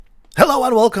Hello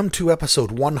and welcome to episode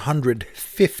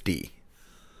 150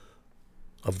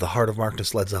 of the Heart of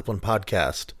Darkness Led Zeppelin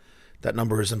podcast. That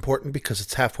number is important because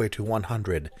it's halfway to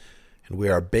 100, and we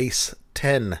are base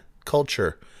 10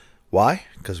 culture. Why?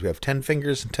 Because we have 10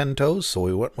 fingers and 10 toes, so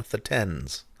we went with the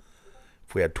 10s.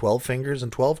 If we had 12 fingers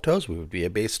and 12 toes, we would be a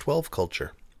base 12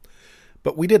 culture.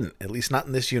 But we didn't, at least not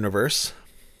in this universe.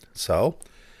 So,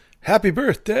 happy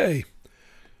birthday!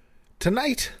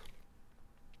 Tonight,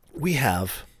 we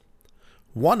have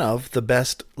one of the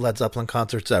best Led Zeppelin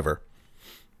concerts ever.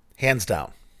 Hands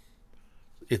down.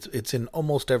 It's in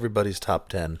almost everybody's top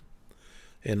 10.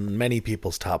 In many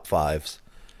people's top 5s.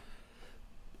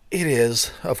 It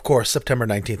is, of course, September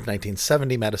 19th,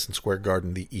 1970, Madison Square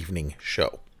Garden, the evening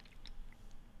show.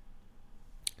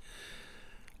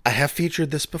 I have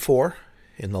featured this before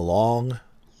in the long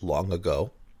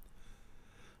ago.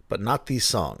 But not these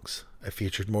songs. I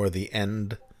featured more the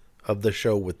end of the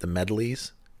show with the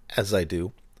medleys, as I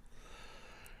do.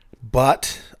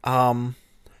 But I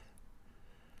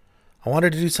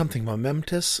wanted to do something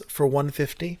momentous for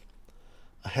 150.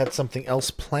 I had something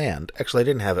else planned. Actually, I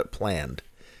didn't have it planned.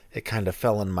 It kind of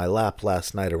fell in my lap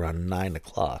last night around 9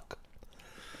 o'clock.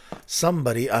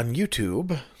 Somebody on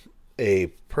YouTube, a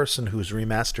person whose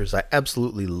remasters I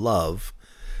absolutely love,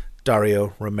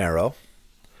 Dario Romero,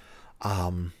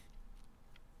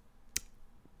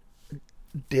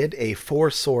 did a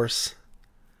 4-source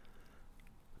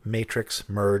matrix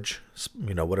merge,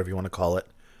 whatever you want to call it,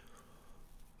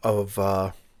 of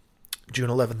June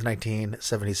 11th,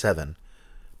 1977,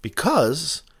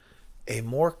 because a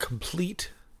more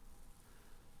complete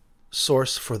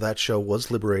source for that show was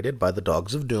liberated by the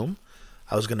Dogs of Doom.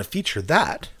 I was going to feature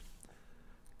that,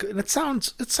 and it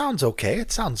sounds okay.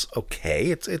 It sounds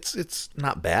okay. It's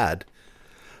not bad.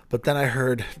 But then I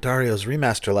heard Dario's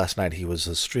remaster last night. He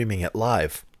was streaming it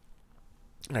live,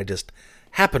 and I just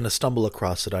happened to stumble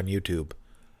across it on YouTube,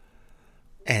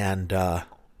 and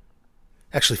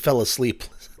actually fell asleep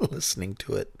listening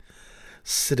to it,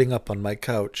 sitting up on my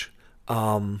couch.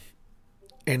 And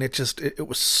it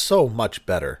was so much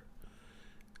better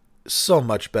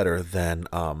than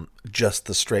just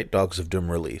the straight Dogs of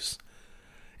Doom release,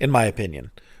 in my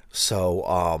opinion.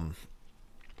 So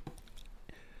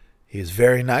he's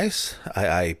very nice.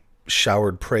 I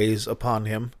showered praise upon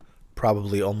him,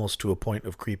 probably almost to a point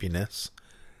of creepiness.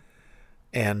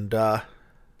 And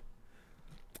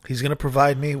he's going to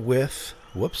provide me with...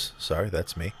 Whoops, sorry,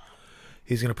 that's me.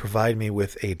 He's going to provide me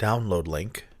with a download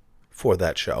link for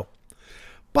that show.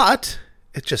 But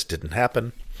it just didn't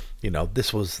happen.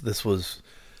 This was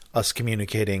us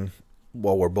communicating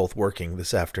while we're both working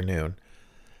this afternoon.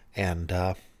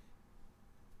 And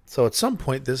so at some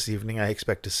point this evening, I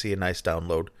expect to see a nice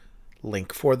download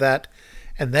link for that.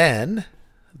 And then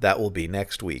that will be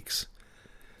next week's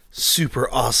super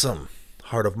awesome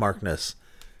Heart of Darkness.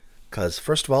 Because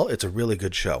first of all, it's a really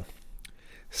good show.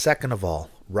 Second of all,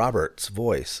 Robert's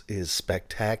voice is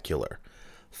spectacular.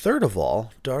 Third of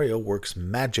all, Dario works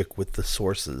magic with the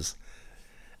sources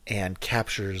and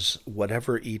captures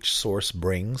whatever each source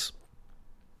brings,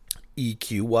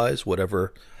 EQ-wise,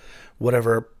 whatever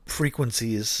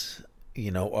frequencies,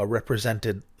 are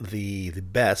represented the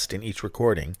best in each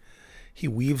recording. He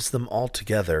weaves them all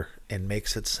together and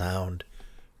makes it sound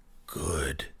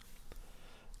good.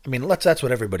 I mean, that's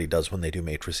what everybody does when they do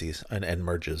matrices and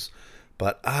merges.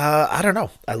 But I don't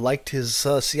know. I liked his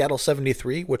Seattle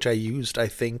 73, which I used, I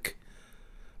think...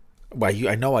 Well,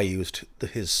 I know I used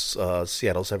his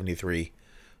Seattle 73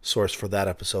 source for that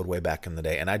episode way back in the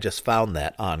day, and I just found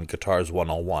that on Guitars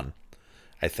 101,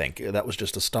 I think. That was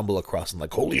just a stumble across, and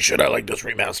like, holy shit, I like this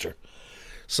remaster.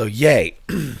 So, yay.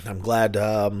 I'm glad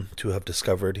to have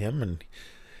discovered him, and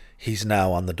he's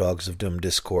now on the Dogs of Doom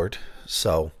Discord,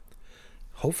 so...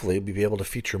 Hopefully, we'll be able to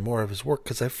feature more of his work,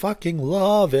 because I fucking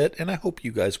love it, and I hope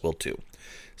you guys will too.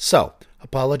 So,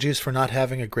 apologies for not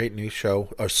having a great new show,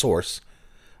 or source,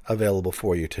 available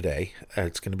for you today.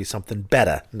 It's going to be something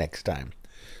better next time.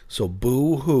 So,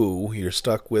 boo-hoo, you're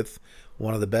stuck with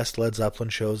one of the best Led Zeppelin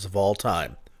shows of all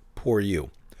time. Poor you.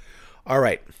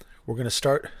 Alright, we're going to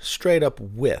start straight up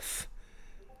with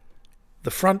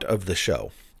the front of the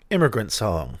show, Immigrant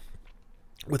Song,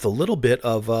 with a little bit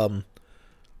of...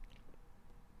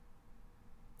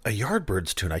 a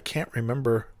Yardbirds tune. I can't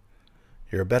remember.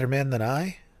 You're a Better Man Than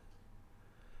I?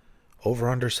 Over,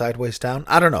 Under, Sideways, Down?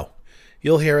 I don't know.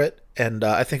 You'll hear it, and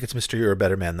I think it's Mr. You're a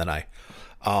Better Man Than I.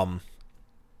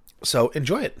 So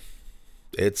enjoy it.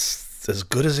 It's as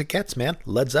good as it gets, man.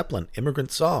 Led Zeppelin,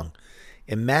 Immigrant Song.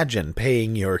 Imagine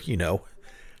paying your, $5,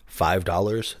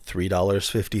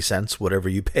 $3.50, whatever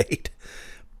you paid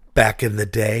back in the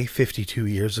day, 52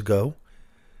 years ago.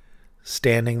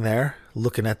 standing there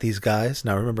looking at these guys.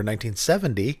 Now remember,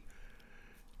 1970,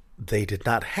 they did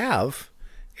not have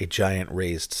a giant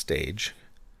raised stage.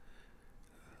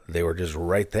 They were just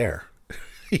right there.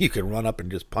 You could run up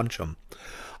and just punch them.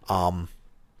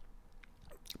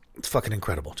 It's fucking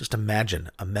incredible. Just imagine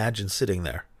sitting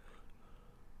there.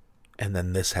 And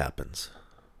then this happens.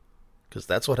 Because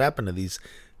that's what happened to these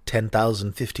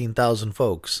 10,000, 15,000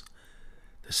 folks.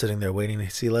 They're sitting there waiting to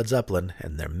see Led Zeppelin,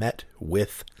 and they're met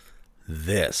with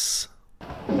this.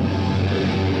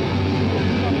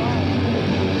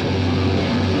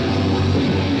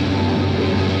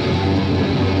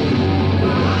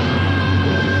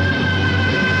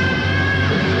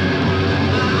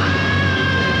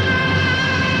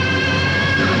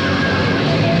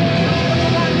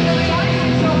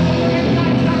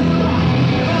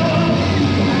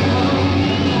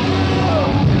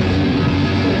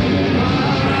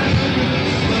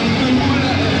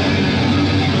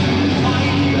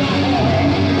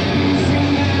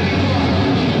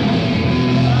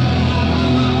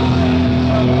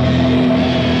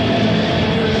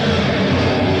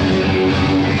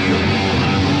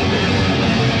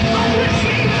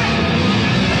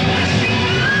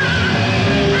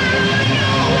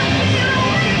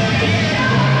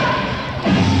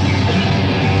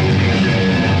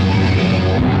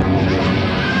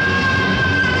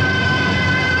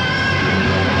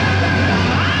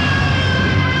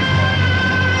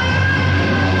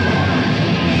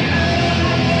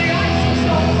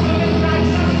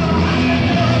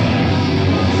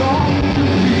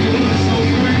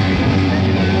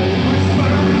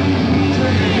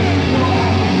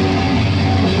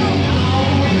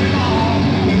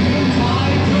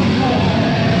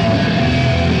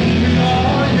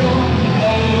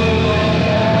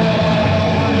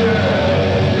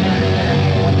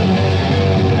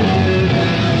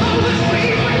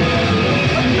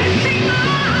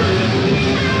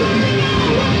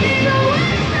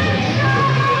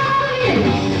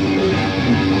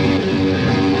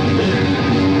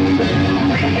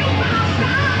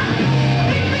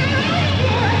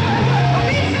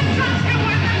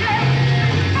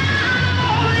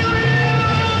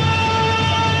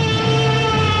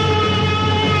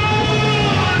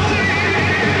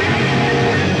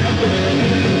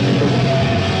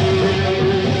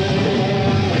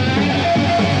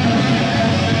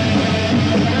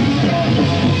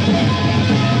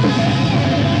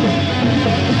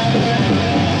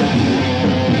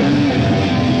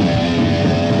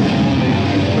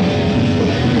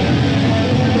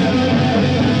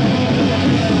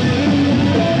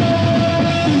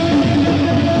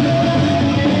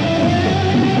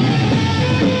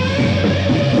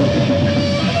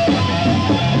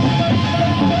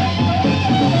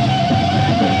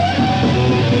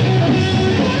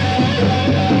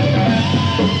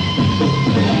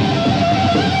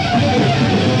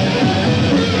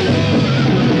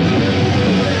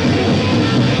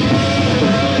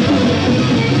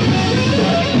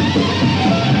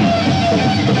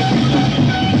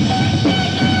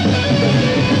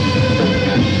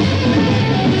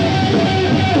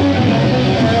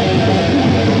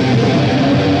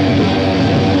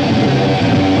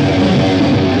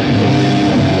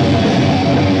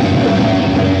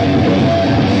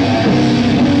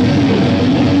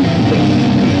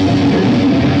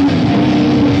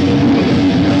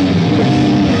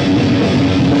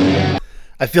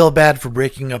 I feel bad for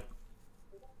breaking up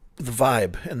the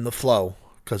vibe and the flow,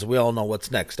 because we all know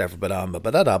what's next. So, I'm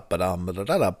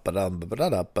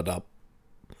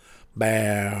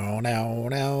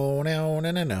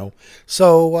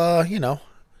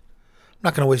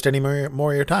not going to waste any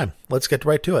more of your time. Let's get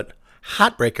right to it.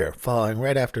 Heartbreaker, following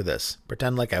right after this.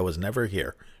 Pretend like I was never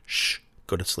here. Shh,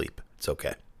 go to sleep. It's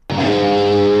okay.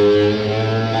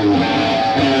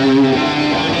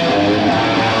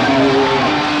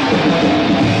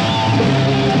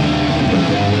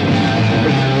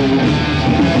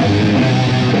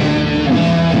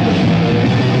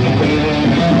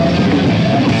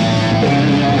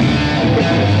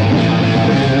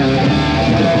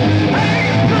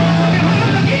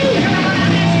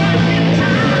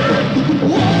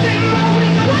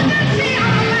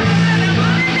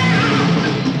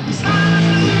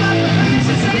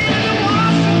 Say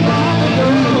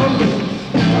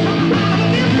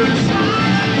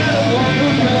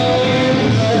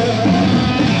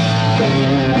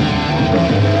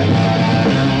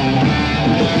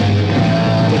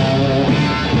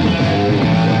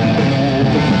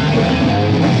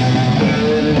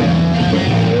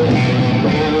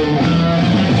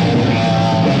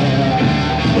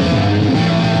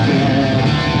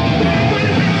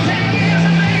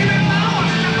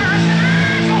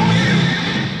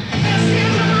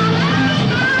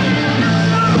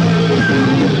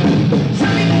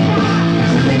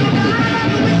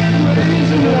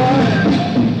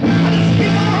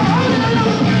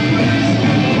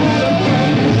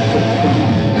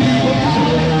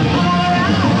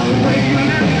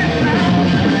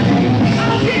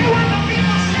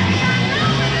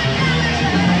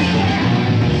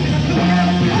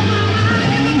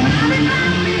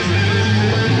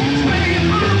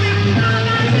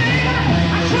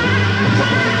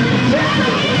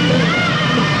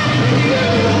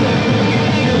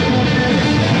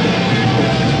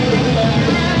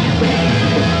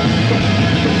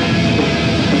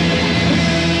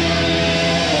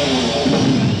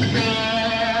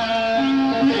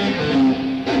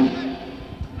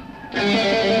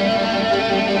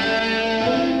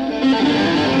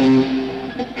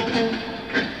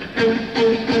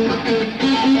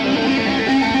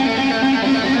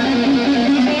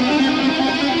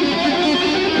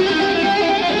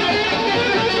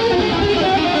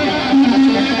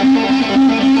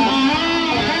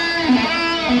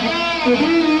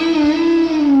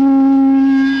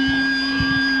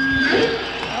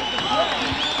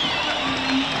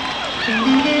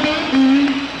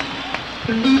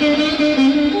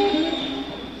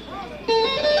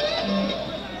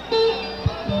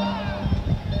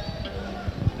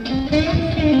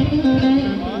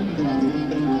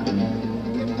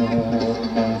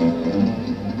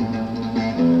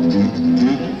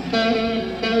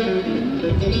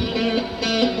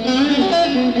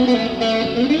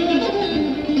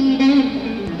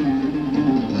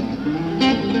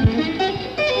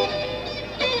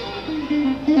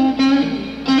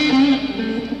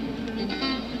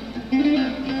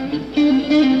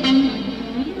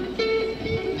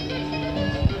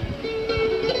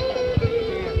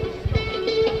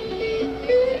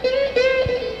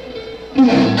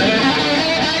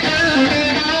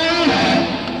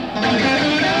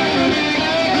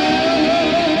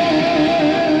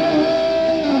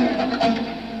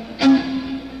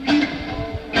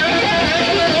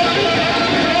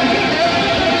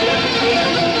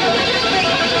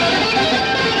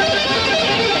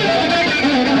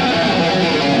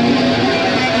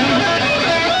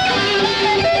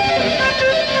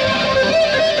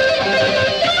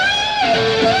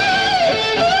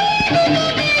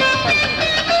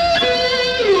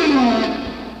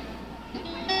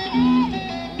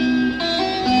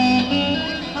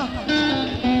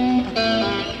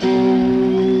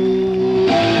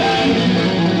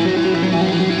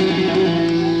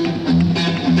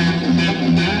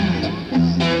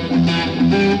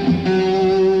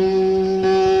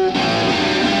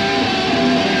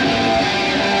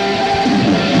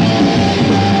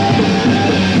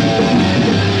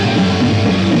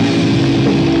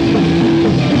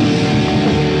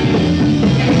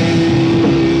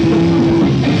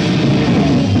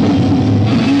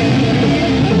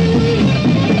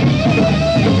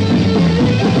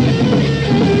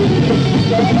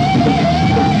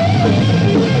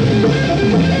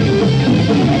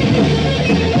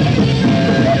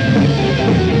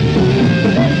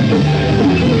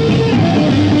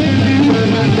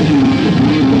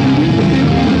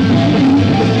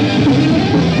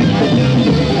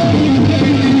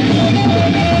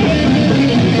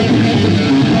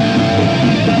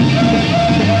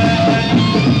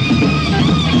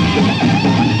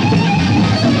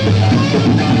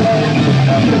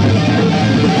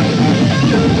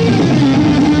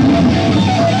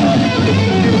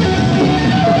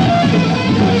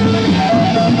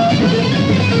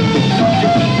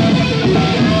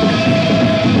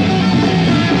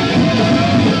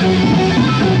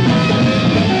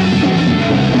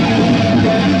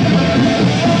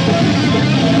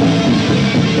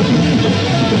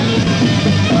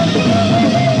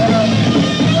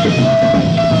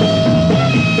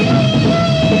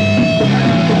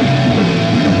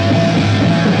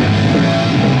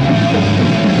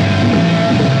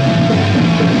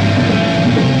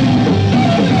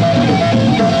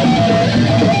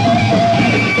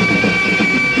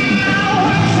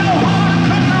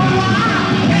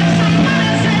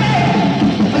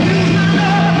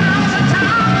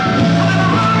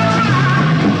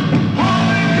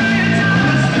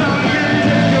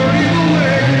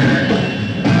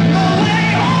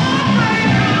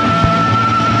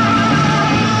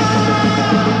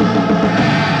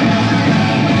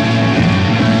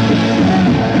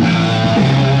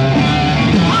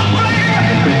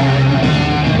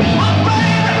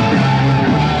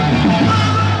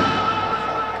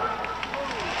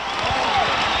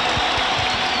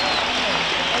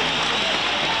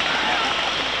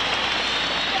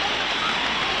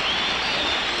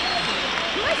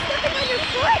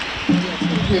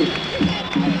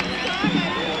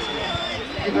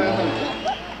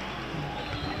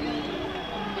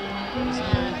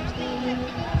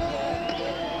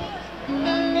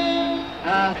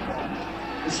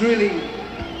It's really,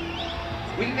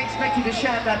 we didn't expect you to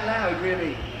shout that loud,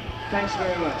 really. Thanks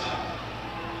very much.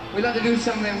 We'd like to do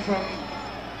something from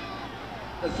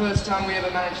the first time we ever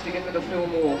managed to get to the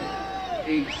Fillmore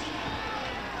East.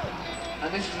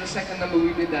 And this is the second number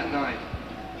we did that night.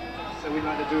 So we'd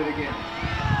like to do it again.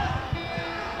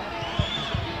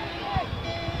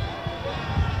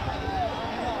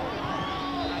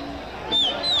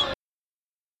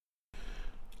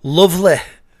 Lovely.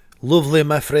 Lovely,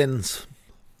 my friends.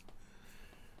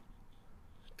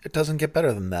 It doesn't get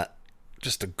better than that.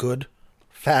 Just a good,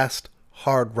 fast,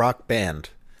 hard rock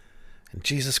band. And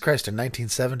Jesus Christ, in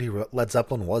 1970, Led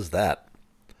Zeppelin was that.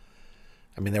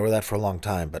 I mean, they were that for a long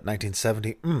time, but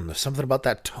 1970, there's something about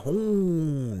that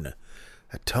tone.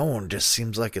 That tone just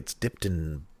seems like it's dipped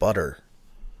in butter.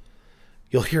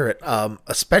 You'll hear it,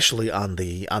 especially on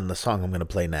the song I'm going to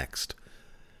play next.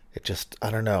 It just, I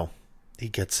don't know. He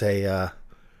gets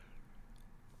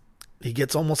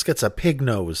almost gets a pig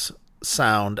nose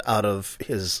sound out of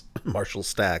his Marshall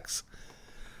Stacks.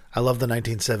 I love the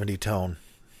 1970 tone.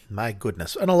 My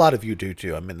goodness. And a lot of you do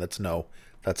too. I mean, that's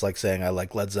like saying I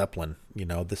like Led Zeppelin. You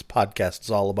know, this podcast is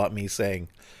all about me saying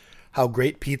how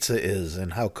great pizza is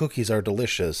and how cookies are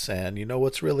delicious. And you know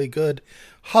what's really good?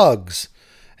 Hugs.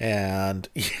 And,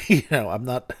 this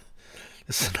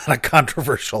is not a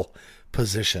controversial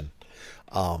position.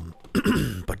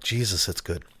 But Jesus, it's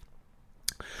good.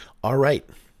 All right.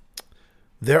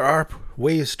 There are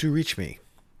ways to reach me.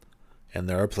 And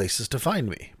there are places to find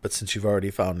me. But since you've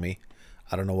already found me,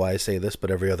 I don't know why I say this, but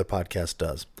every other podcast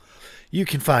does. You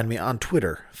can find me on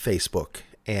Twitter, Facebook,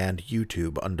 and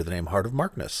YouTube under the name Heart of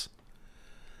Markness.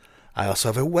 I also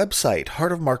have a website,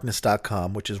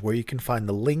 heartofmarkness.com, which is where you can find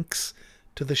the links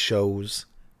to the shows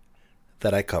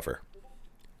that I cover.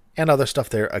 And other stuff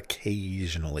there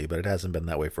occasionally, but it hasn't been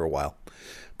that way for a while.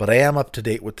 But I am up to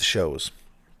date with the shows.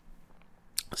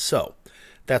 So,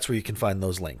 that's where you can find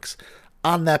those links.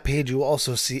 On that page, you will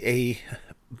also see a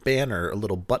banner, a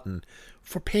little button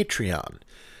for Patreon.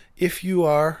 If you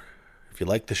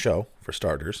like the show, for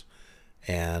starters,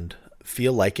 and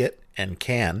feel like it and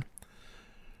can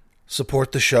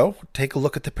support the show, take a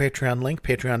look at the Patreon link,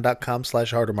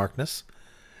 patreon.com/heartofmarkness,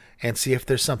 and see if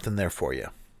there's something there for you.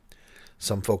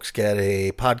 Some folks get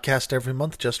a podcast every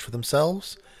month just for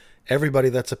themselves. Everybody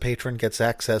that's a patron gets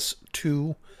access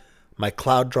to my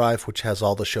cloud drive, which has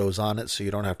all the shows on it, so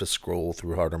you don't have to scroll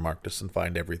through Heart of Markness and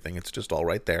find everything. It's just all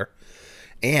right there.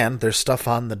 And there's stuff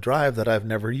on the drive that I've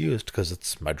never used because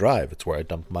it's my drive. It's where I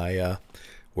dump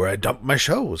my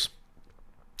shows.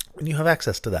 And you have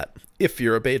access to that if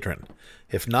you're a patron.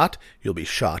 If not, you'll be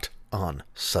shot on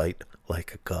sight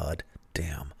like a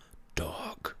goddamn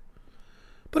dog.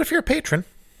 But if you're a patron,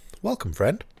 welcome,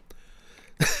 friend.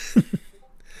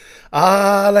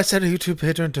 Let's say a YouTube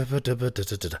patron.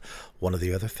 One of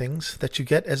the other things that you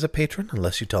get as a patron,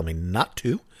 unless you tell me not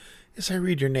to, is I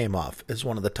read your name off as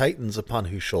one of the titans upon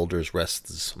whose shoulders rests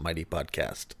this mighty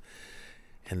podcast.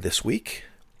 And this week,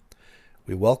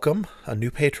 we welcome a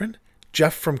new patron,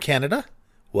 Jeff from Canada.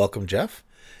 Welcome, Jeff.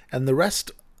 And the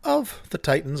rest of the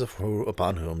titans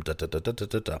upon whom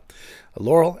a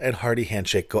laurel and hearty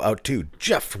handshake go out to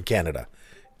Jeff from Canada,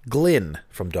 Glyn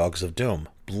from Dogs of Doom.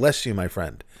 Bless you, my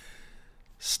friend.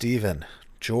 Stephen,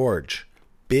 George,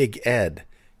 Big Ed,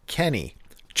 Kenny,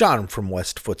 John from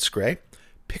West Footscray,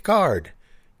 Picard,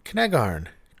 Knegarn,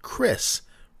 Chris,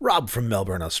 Rob from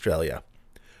Melbourne, Australia,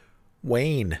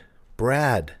 Wayne,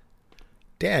 Brad,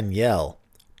 Danielle,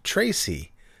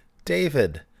 Tracy,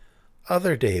 David,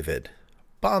 Other David,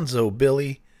 Bonzo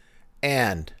Billy,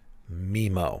 and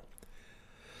Mimo.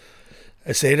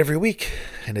 I say it every week,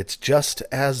 and it's just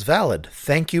as valid.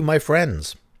 Thank you, my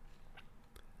friends.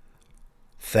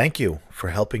 Thank you for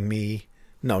helping me.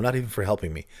 No, not even for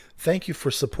helping me. Thank you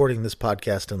for supporting this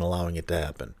podcast and allowing it to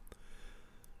happen.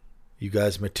 You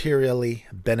guys materially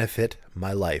benefit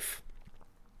my life.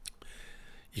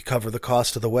 You cover the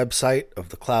cost of the website, of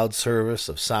the cloud service,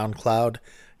 of SoundCloud,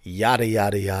 yada,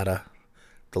 yada, yada.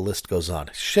 The list goes on.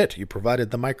 Shit, you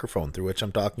provided the microphone through which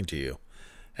I'm talking to you.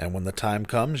 And when the time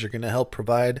comes, you're going to help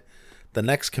provide the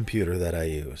next computer that I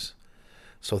use.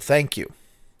 So thank you.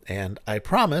 And I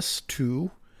promise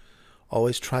to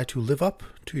always try to live up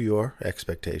to your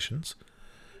expectations.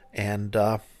 And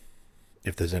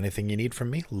if there's anything you need from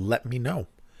me, let me know,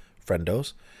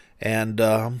 friendos. And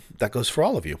that goes for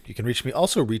all of you. You can reach me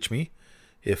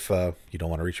if you don't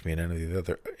want to reach me in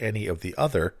any of the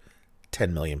other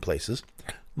 10 million places.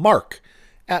 Mark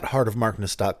at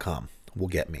heartofmarkness.com will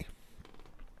get me.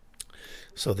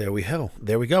 So there we go.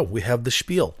 We have the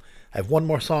spiel. I have one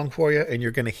more song for you, and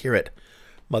you're going to hear it.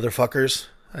 Motherfuckers.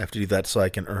 I have to do that so I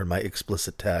can earn my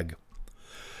explicit tag.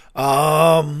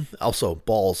 Also,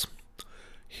 balls.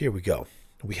 Here we go.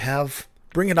 We have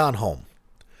Bring It On Home.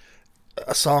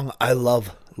 A song I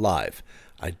love live.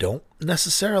 I don't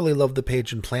necessarily love the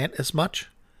Page and Plant as much.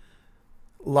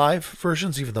 Live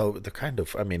versions, even though they're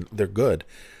they're good.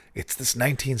 It's this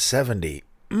 1970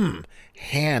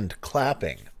 hand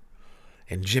clapping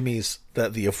and Jimmy's,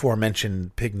 the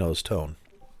aforementioned pig nose tone.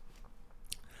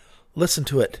 Listen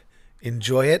to it,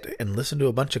 enjoy it, and listen to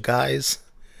a bunch of guys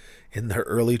in their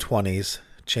early 20s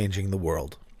changing the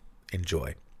world.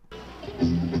 Enjoy.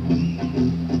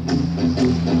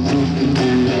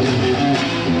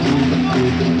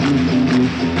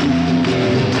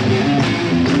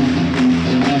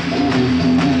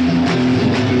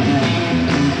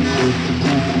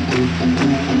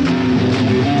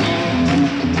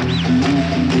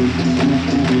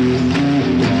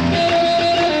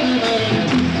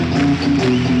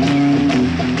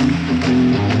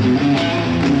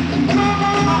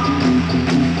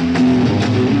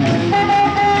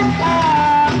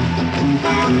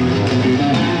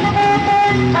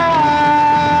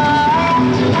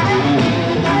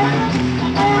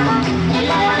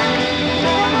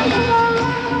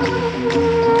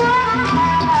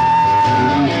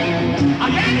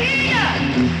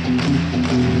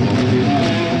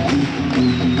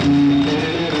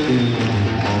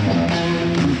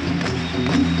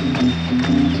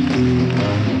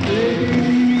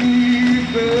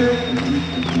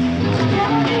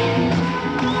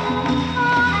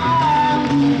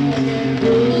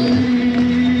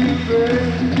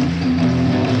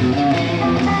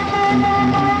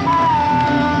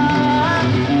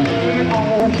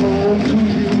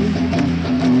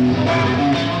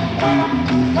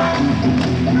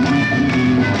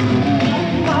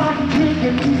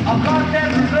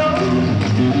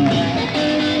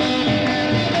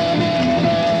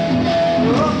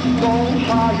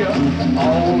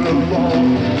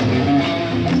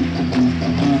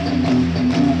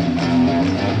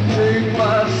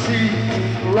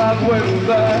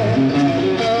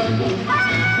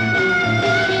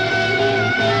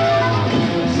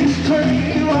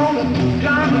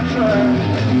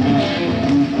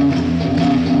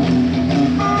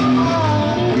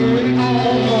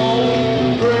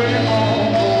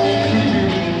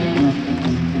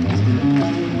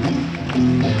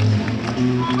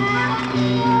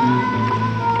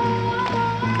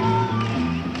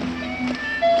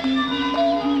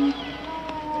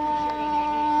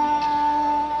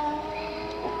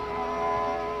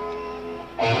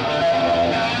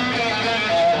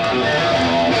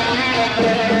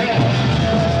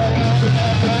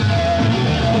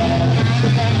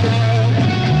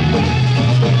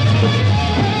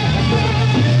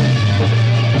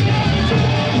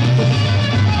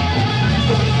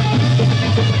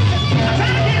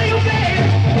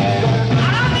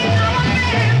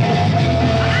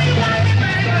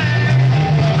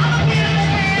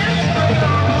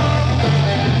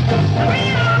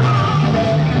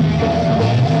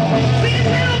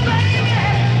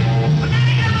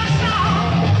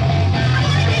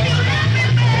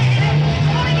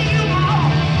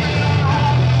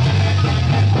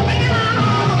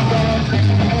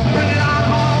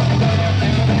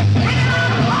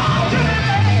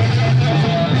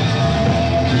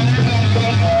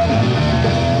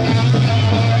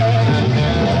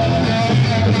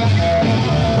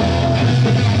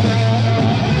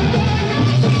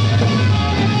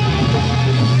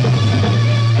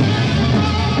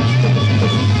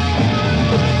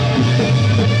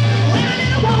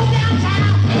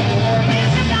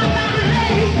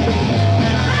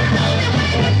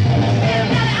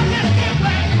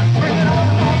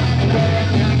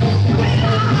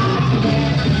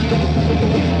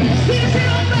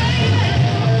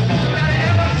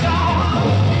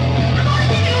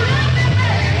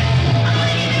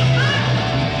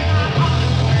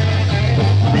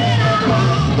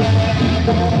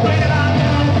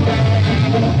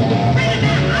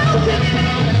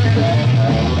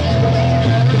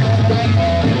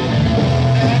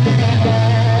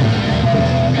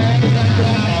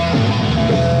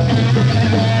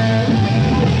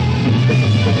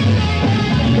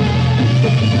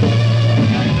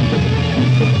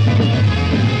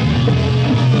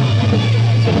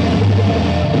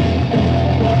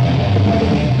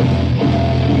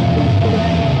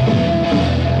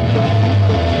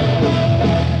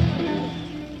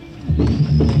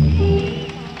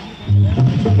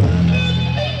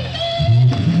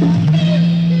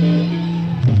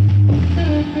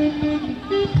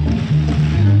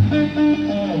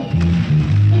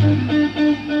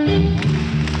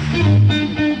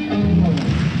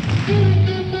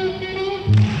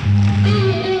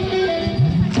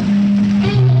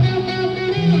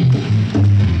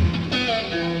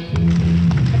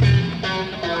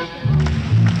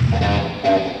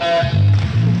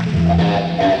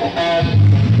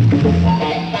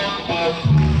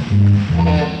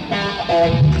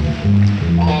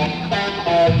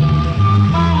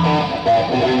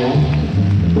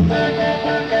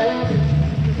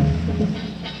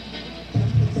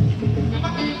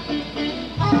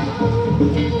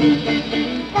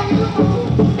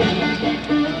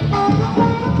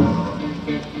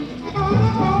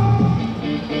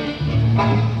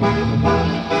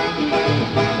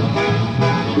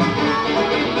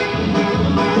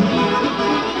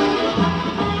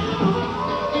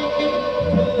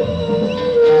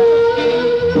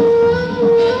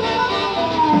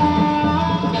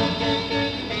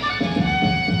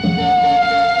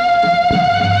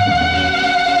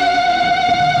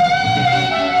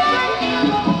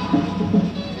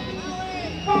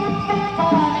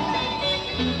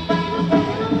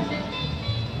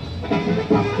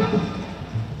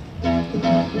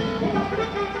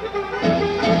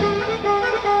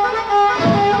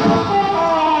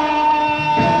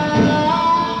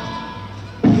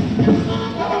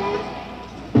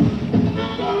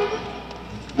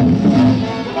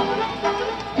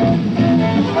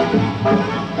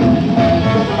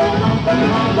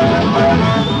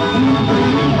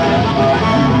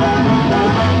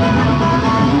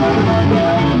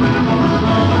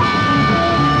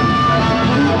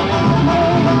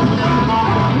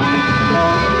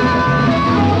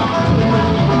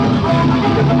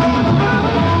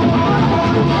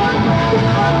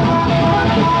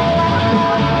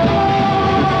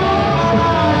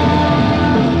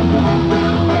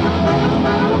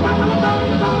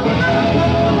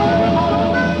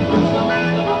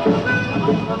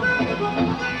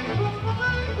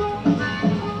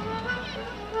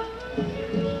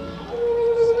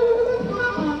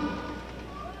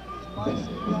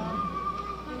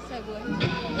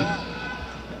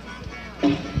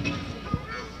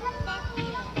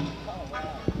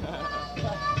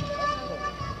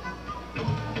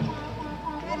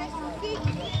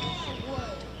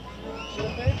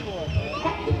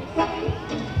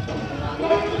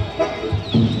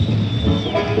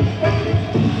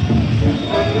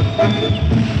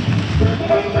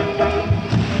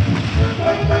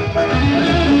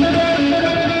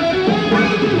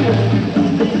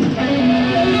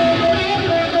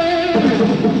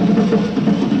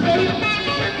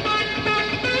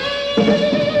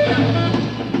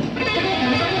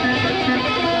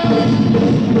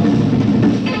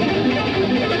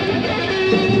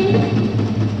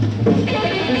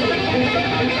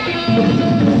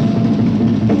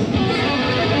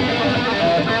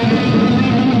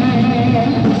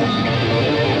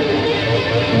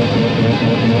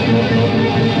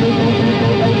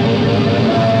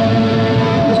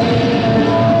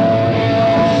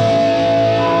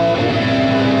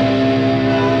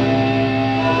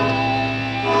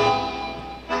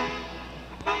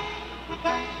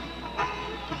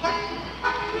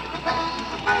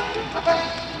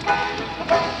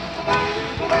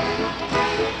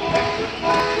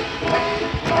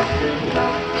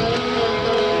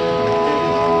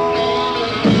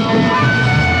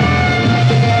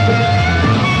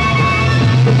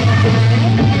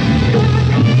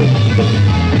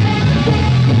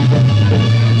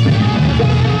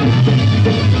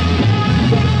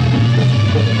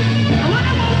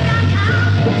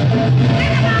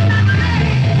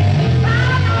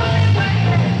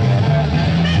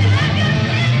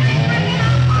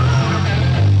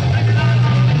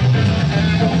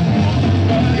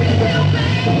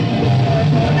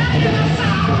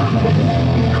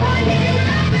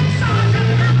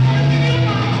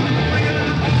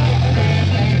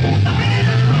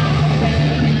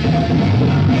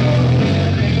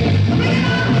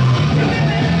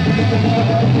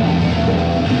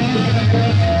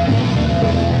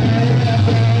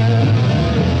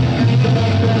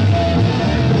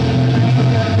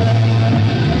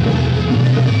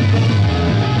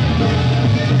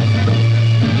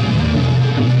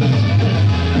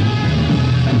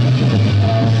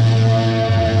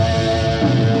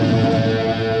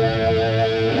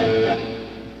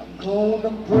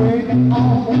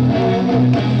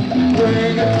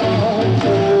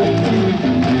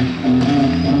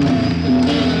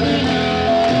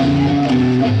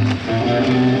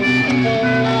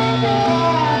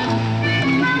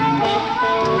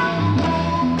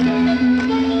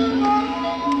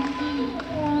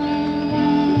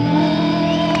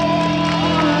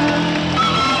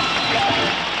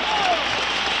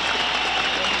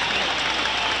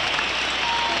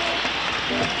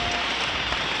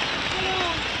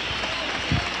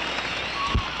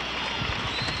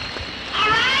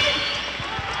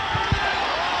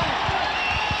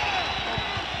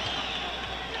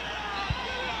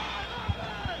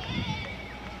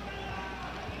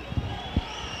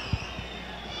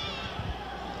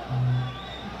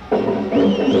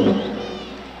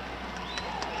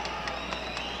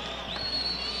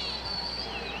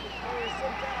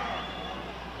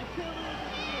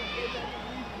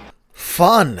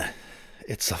 Fun.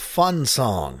 It's a fun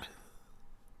song.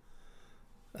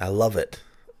 I love it.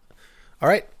 All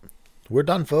right. we're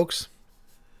done, folks.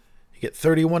 You get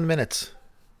 31 minutes.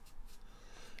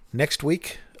 Next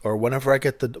week, or whenever I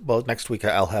get next week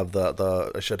I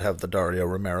should have the Dario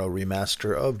Romero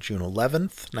remaster of June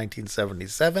 11th,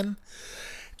 1977.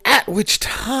 At which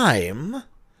time,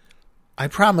 I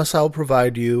promise I'll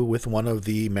provide you with one of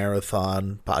the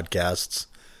marathon podcasts.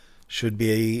 Should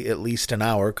be at least an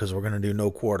hour, because we're going to do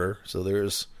no quarter, so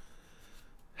there's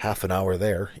half an hour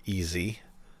there, easy.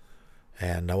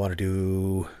 And I want to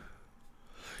do...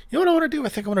 You know what I want to do? I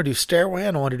think I want to do Stairway,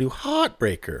 and I want to do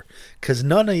Heartbreaker, because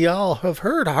none of y'all have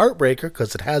heard Heartbreaker,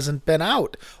 because it hasn't been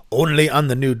out. Only on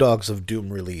the new Dogs of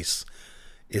Doom release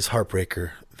is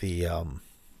Heartbreaker the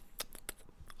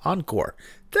encore.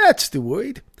 That's the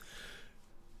word.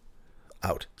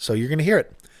 Out. So you're going to hear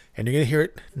it, and you're going to hear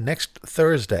it next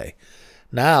Thursday.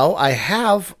 Now, I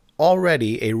have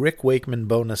already a Rick Wakeman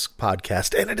bonus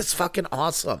podcast, and it is fucking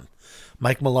awesome.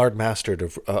 Mike Millard, master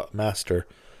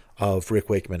of Rick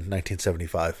Wakeman,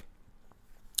 1975,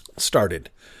 started.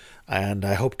 And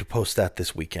I hope to post that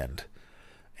this weekend.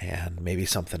 And maybe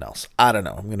something else. I don't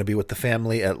know. I'm going to be with the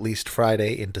family at least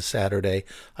Friday into Saturday.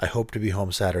 I hope to be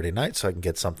home Saturday night so I can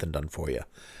get something done for you.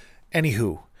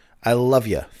 Anywho, I love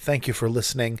you. Thank you for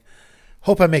listening.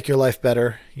 Hope I make your life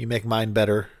better. You make mine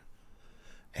better.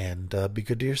 And be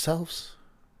good to yourselves.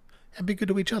 And be good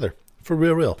to each other. For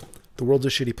real. The world's a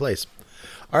shitty place.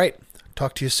 All right.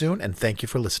 Talk to you soon, and thank you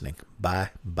for listening.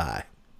 Bye.